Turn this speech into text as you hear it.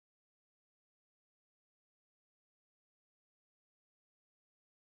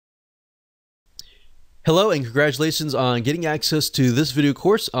Hello and congratulations on getting access to this video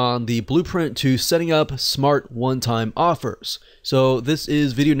course on the blueprint to setting up smart one-time offers. So this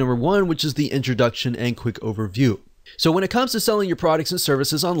is video number 1, which is the introduction and quick overview. So when it comes to selling your products and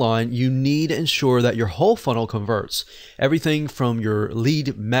services online, you need to ensure that your whole funnel converts. Everything from your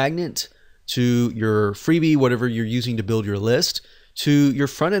lead magnet to your freebie, whatever you're using to build your list, to your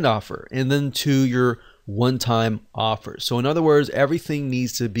front-end offer, and then to your one-time offer. So in other words, everything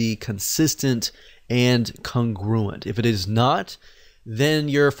needs to be consistent and congruent. If it is not, then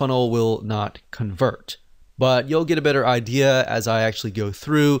your funnel will not convert. But you'll get a better idea as I actually go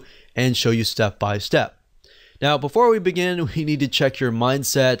through and show you step by step. Now, before we begin, we need to check your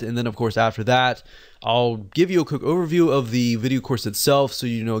mindset. And then of course, after that, I'll give you a quick overview of the video course itself so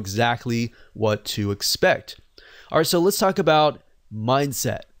you know exactly what to expect. All right, so let's talk about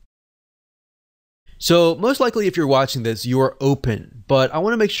mindset. So most likely if you're watching this, you are open, but I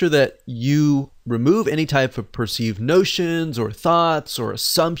want to make sure that you remove any type of perceived notions or thoughts or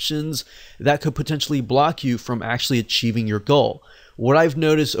assumptions that could potentially block you from actually achieving your goal. What I've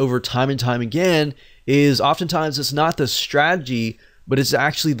noticed over time and time again is oftentimes it's not the strategy, but it's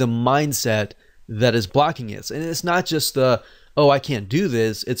actually the mindset that is blocking it. And it's not just the, oh, I can't do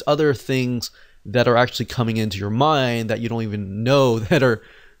this. It's other things that are actually coming into your mind that you don't even know that are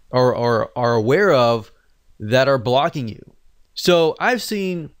aware of that are blocking you. So I've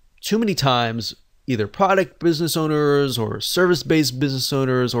seen too many times either product business owners or service-based business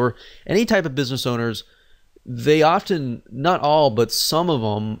owners or any type of business owners, they often, not all, but some of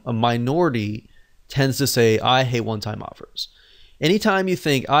them, a minority, tends to say, I hate one-time offers. Anytime you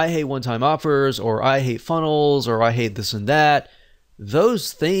think I hate one-time offers or I hate funnels or I hate this and that,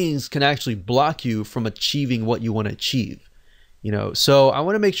 those things can actually block you from achieving what you want to achieve. So I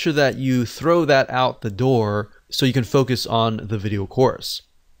want to make sure that you throw that out the door so you can focus on the video course.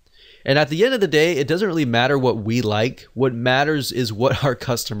 And at the end of the day, it doesn't really matter what we like. What matters is what our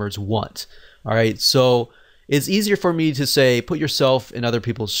customers want. All right. So it's easier for me to say, put yourself in other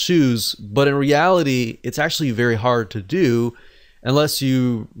people's shoes. But in reality, it's actually very hard to do unless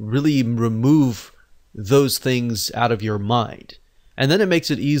you really remove those things out of your mind. And then it makes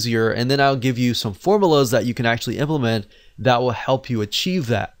it easier. And then I'll give you some formulas that you can actually implement that will help you achieve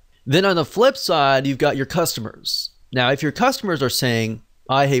that. Then on the flip side, you've got your customers. Now, if your customers are saying,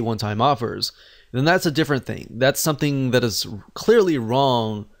 I hate one-time offers, then that's a different thing. That's something that is clearly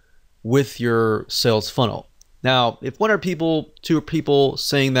wrong with your sales funnel. Now, if one or two people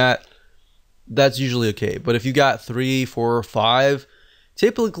saying that, that's usually okay. But if you got 3, 4, or 5,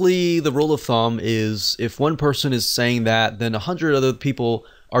 typically the rule of thumb is if one person is saying that, then 100 other people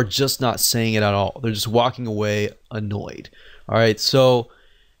are just not saying it at all. They're just walking away annoyed. All right, so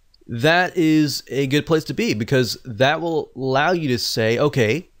that is a good place to be because that will allow you to say,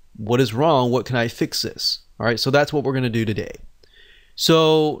 okay, what is wrong? What can I fix this? All right, so that's what we're going to do today.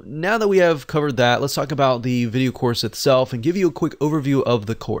 So now that we have covered that, let's talk about the video course itself and give you a quick overview of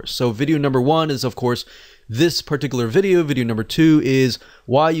the course. So video number 1 is, of course, this particular video. Video number 2 is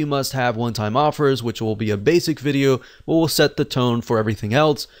why you must have one-time offers, which will be a basic video, but will set the tone for everything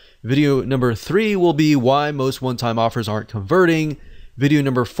else. Video number 3 will be why most one-time offers aren't converting. Video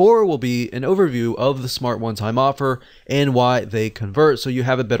number 4 will be an overview of the smart one-time offer and why they convert, so you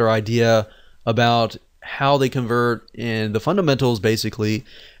have a better idea about how they convert and the fundamentals basically.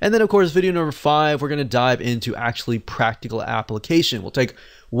 And then of course, video number 5, we're going to dive into actually practical application. We'll take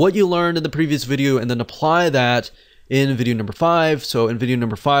what you learned in the previous video and then apply that in video number 5. So in video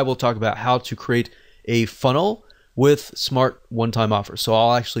number 5, we'll talk about how to create a funnel with smart one-time offers. So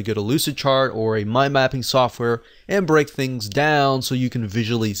I'll actually go to Lucidchart or a mind mapping software and break things down so you can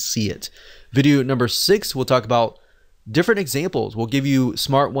visually see it. Video number 6, we'll talk about different examples. We'll give you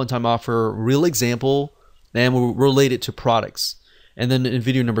smart one-time offer, real example, and we'll relate it to products. And then in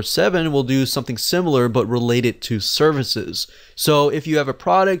video number 7, we'll do something similar, but relate it to services. So if you have a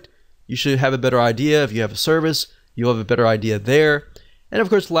product, you should have a better idea. If you have a service, you'll have a better idea there. And of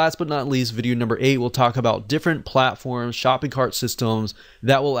course, last but not least, video number 8, we'll talk about different platforms, shopping cart systems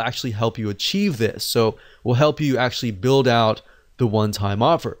that will actually help you achieve this. So we'll help you actually build out the one-time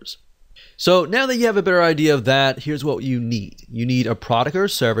offers. So now that you have a better idea of that, here's what you need. You need a product or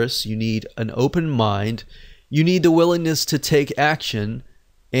service, you need an open mind, you need the willingness to take action,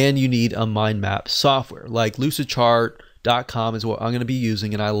 and you need a mind map software. Like Lucidchart.com is what I'm going to be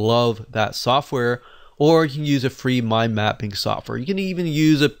using, and I love that software. Or you can use a free mind mapping software. You can even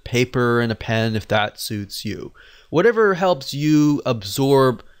use a paper and a pen if that suits you. Whatever helps you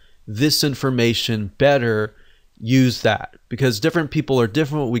absorb this information better, use that, because different people are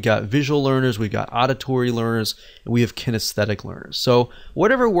different. We got visual learners, we got auditory learners, and we have kinesthetic learners. So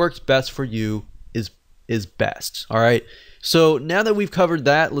whatever works best for you is is best. All right. So now that we've covered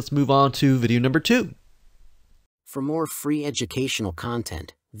that, let's move on to video number 2. For more free educational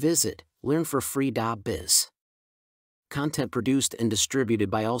content, visit learnforfree.biz. Content produced and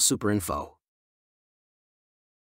distributed by AllSuperInfo.